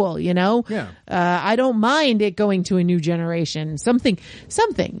sequel, Yeah. I don't mind it going to a new generation. Something,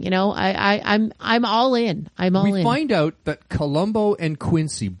 I'm all in. We find out that Columbo and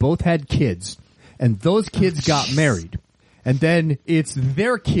Quincy both had kids, and those kids got married. And then it's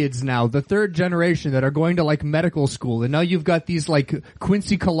their kids now, the third generation, that are going to like medical school. And now you've got these like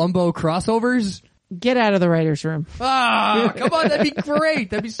Quincy Columbo crossovers. Get out of the writer's room. Ah, come on, that'd be great.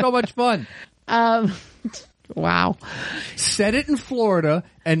 That'd be so much fun. Wow. Set it in Florida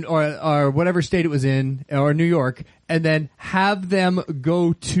or whatever state it was in, or New York, and then have them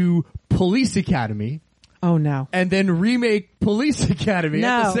go to Police Academy. Oh no. And then remake Police Academy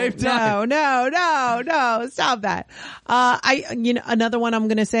at the same time. No. Stop that. Another one I'm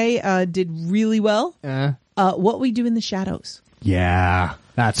going to say, did really well. What We Do in the Shadows. Yeah.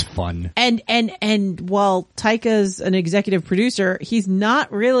 That's fun. And while Taika's an executive producer, he's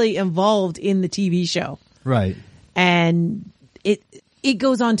not really involved in the TV show. Right. And it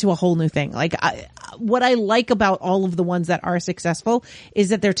goes on to a whole new thing. Like what I like about all of the ones that are successful is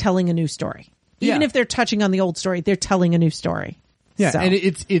that they're telling a new story. Even if they're touching on the old story, they're telling a new story. Yeah, so. And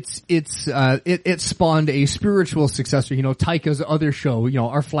it spawned a spiritual successor, Taika's other show,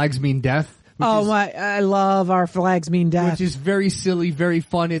 Our Flags Mean Death. I love Our Flags Mean Death. Which is very silly, very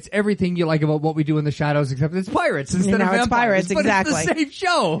fun. It's everything you like about What We Do in the Shadows, except it's pirates instead of vampires. It's pirates, but exactly. It's the same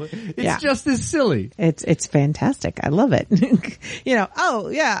show. It's just as silly. It's fantastic. I love it.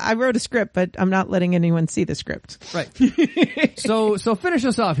 I wrote a script, but I'm not letting anyone see the script. Right. So finish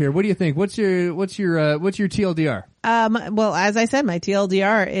us off here. What do you think? What's your TLDR? Well, as I said, my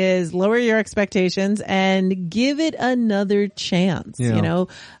TLDR is lower your expectations and give it another chance. Yeah.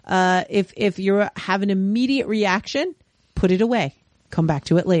 If you have an immediate reaction, put it away. Come back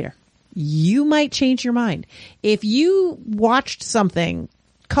to it later. You might change your mind. If you watched something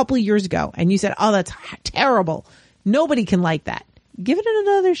a couple of years ago and you said, "Oh, that's terrible. Nobody can like that." Give it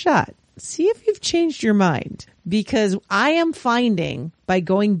another shot. See if you've changed your mind. Because I am finding by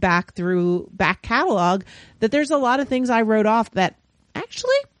going back through back catalog that there's a lot of things I wrote off that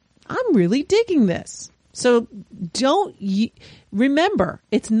actually I'm really digging this. So remember,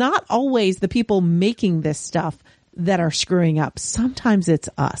 it's not always the people making this stuff that are screwing up. Sometimes it's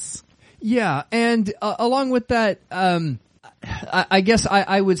us. Yeah. And along with that, I guess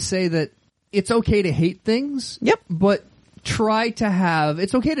I would say that it's okay to hate things. Yep. But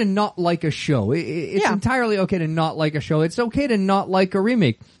it's okay to not like a show. It's entirely okay to not like a show. It's okay to not like a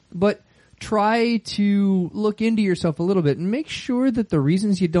remake. But try to look into yourself a little bit and make sure that the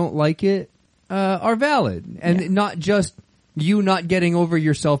reasons you don't like it are valid. And not just you not getting over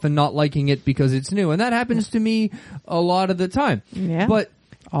yourself and not liking it because it's new. And that happens to me a lot of the time. Yeah. But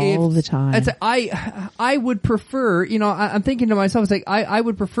all the time. I would prefer, I'm thinking to myself, it's like, I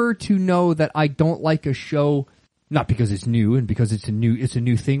would prefer to know that I don't like a show, not because it's new and because it's a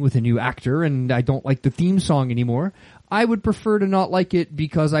new thing with a new actor and I don't like the theme song anymore. I would prefer to not like it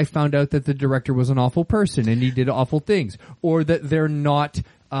because I found out that the director was an awful person and he did awful things, or that they're not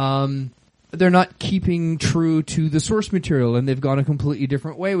keeping true to the source material and they've gone a completely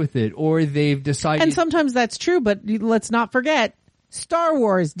different way with it, or they've decided. And sometimes that's true, but let's not forget, Star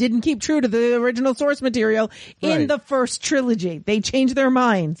Wars didn't keep true to the original source material in the first trilogy. They changed their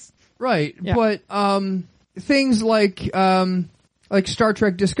minds. Right. Yeah. But things like Star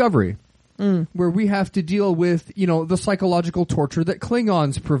Trek Discovery, where we have to deal with, the psychological torture that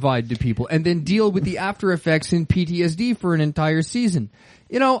Klingons provide to people and then deal with the after effects in PTSD for an entire season.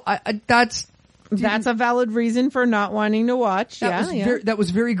 That's a valid reason for not wanting to watch. That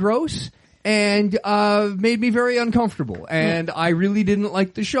was very gross and made me very uncomfortable. And I really didn't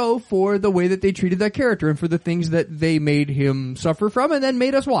like the show for the way that they treated that character and for the things that they made him suffer from and then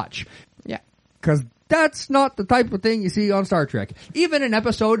made us watch. Yeah. Because that's not the type of thing you see on Star Trek. Even an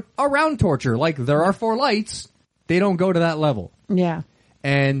episode around torture, like There Are Four Lights, they don't go to that level. Yeah.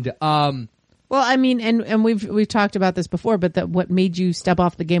 And well, I mean, and we've talked about this before, but what made you step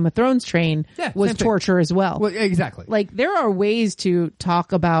off the Game of Thrones train was torture as well. Well, exactly. Like, there are ways to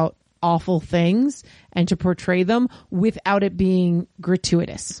talk about awful things and to portray them without it being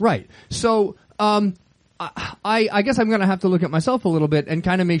gratuitous. Right. So, I guess I'm going to have to look at myself a little bit and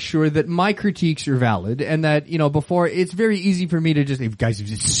kind of make sure that my critiques are valid and that, before it's very easy for me to just,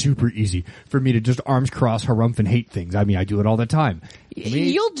 it's super easy for me to just arms cross, harumph and hate things. I mean, I do it all the time.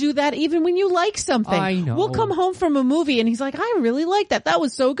 You'll do that even when you like something. I know. We'll come home from a movie and he's like, I really like that. That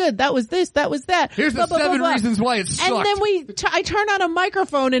was so good. That was this. That was that. Here's the 7 reasons why it sucked. And then I turn on a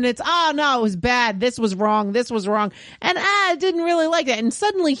microphone and it's, no, it was bad. This was wrong. This was wrong. And I didn't really like that. And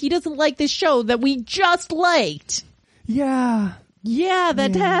suddenly he doesn't like this show that we just liked. Yeah. Yeah,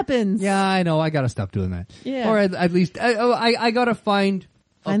 that happens. Yeah, I know. I gotta stop doing that. Yeah. Or at least, I gotta find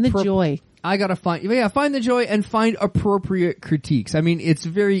the joy. I gotta find the joy and find appropriate critiques. I mean, it's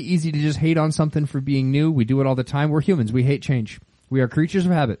very easy to just hate on something for being new. We do it all the time. We're humans. We hate change. We are creatures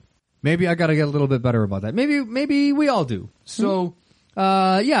of habit. Maybe I gotta get a little bit better about that. Maybe we all do. So,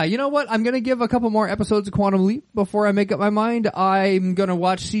 you know what? I'm gonna give a couple more episodes of Quantum Leap before I make up my mind. I'm gonna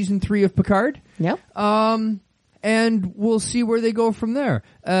watch season 3 of Picard. Yep. And we'll see where they go from there.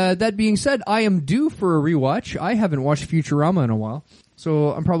 That being said, I am due for a rewatch. I haven't watched Futurama in a while.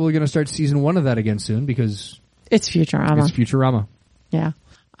 So I'm probably going to start season 1 of that again soon because it's Futurama. It's Futurama. Yeah.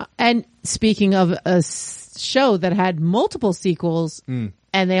 And speaking of a show that had multiple sequels and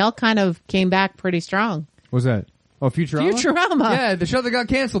they all kind of came back pretty strong. What's that? Oh, Futurama? Futurama. Yeah, the show that got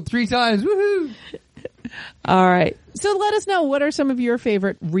canceled 3 times. Woohoo! All right. So let us know, what are some of your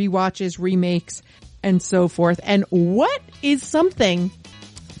favorite rewatches, remakes, and so forth? And what is something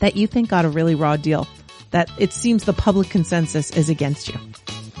that you think got a really raw deal that it seems the public consensus is against you?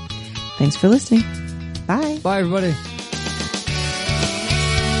 Thanks for listening. Bye. Bye, everybody.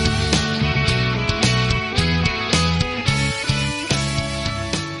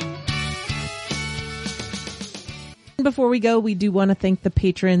 Before we go, we do want to thank the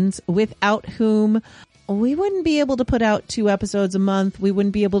patrons without whom we wouldn't be able to put out 2 episodes a month. We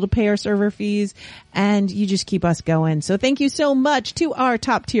wouldn't be able to pay our server fees, and you just keep us going. So thank you so much to our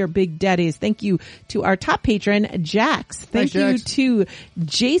top tier big daddies. Thank you to our top patron, Jax. Thank you to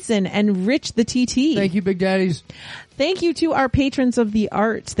Jason and Rich the TT. Thank you, big daddies. Thank you to our patrons of the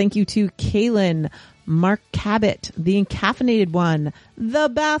arts. Thank you to Kaylin, Mark Cabot, the Encaffeinated One, the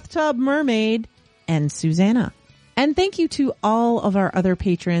Bathtub Mermaid, and Susanna. And thank you to all of our other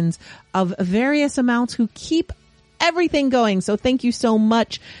patrons of various amounts who keep everything going. So thank you so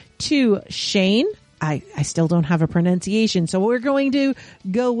much to Shane. I still don't have a pronunciation, so we're going to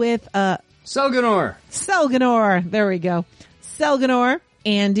go with Selganor. There we go. Selganor,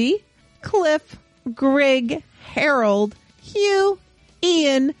 Andy, Cliff, Greg, Harold, Hugh,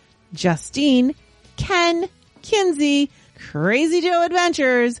 Ian, Justine, Ken, Kinsey, Crazy Joe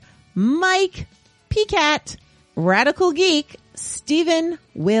Adventures, Mike, Peacat, Radical Geek, Steven,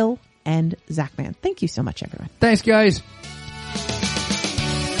 Will, and Zachman. Thank you so much, everyone. Thanks, guys.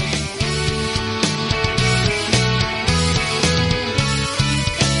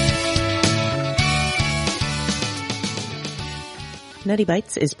 Nutty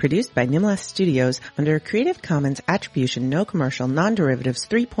Bites is produced by Nimlas Studios under a Creative Commons Attribution No Commercial Non-Derivatives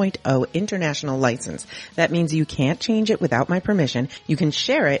 3.0 International License. That means you can't change it without my permission. You can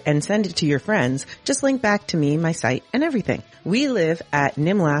share it and send it to your friends. Just link back to me, my site, and everything. We live at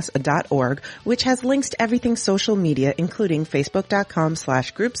nimlas.org, which has links to everything social media, including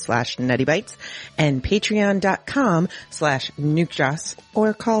facebook.com/group/nuttybites and patreon.com/nukejoss,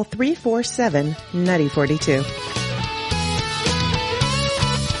 or call 347-NUTTY42.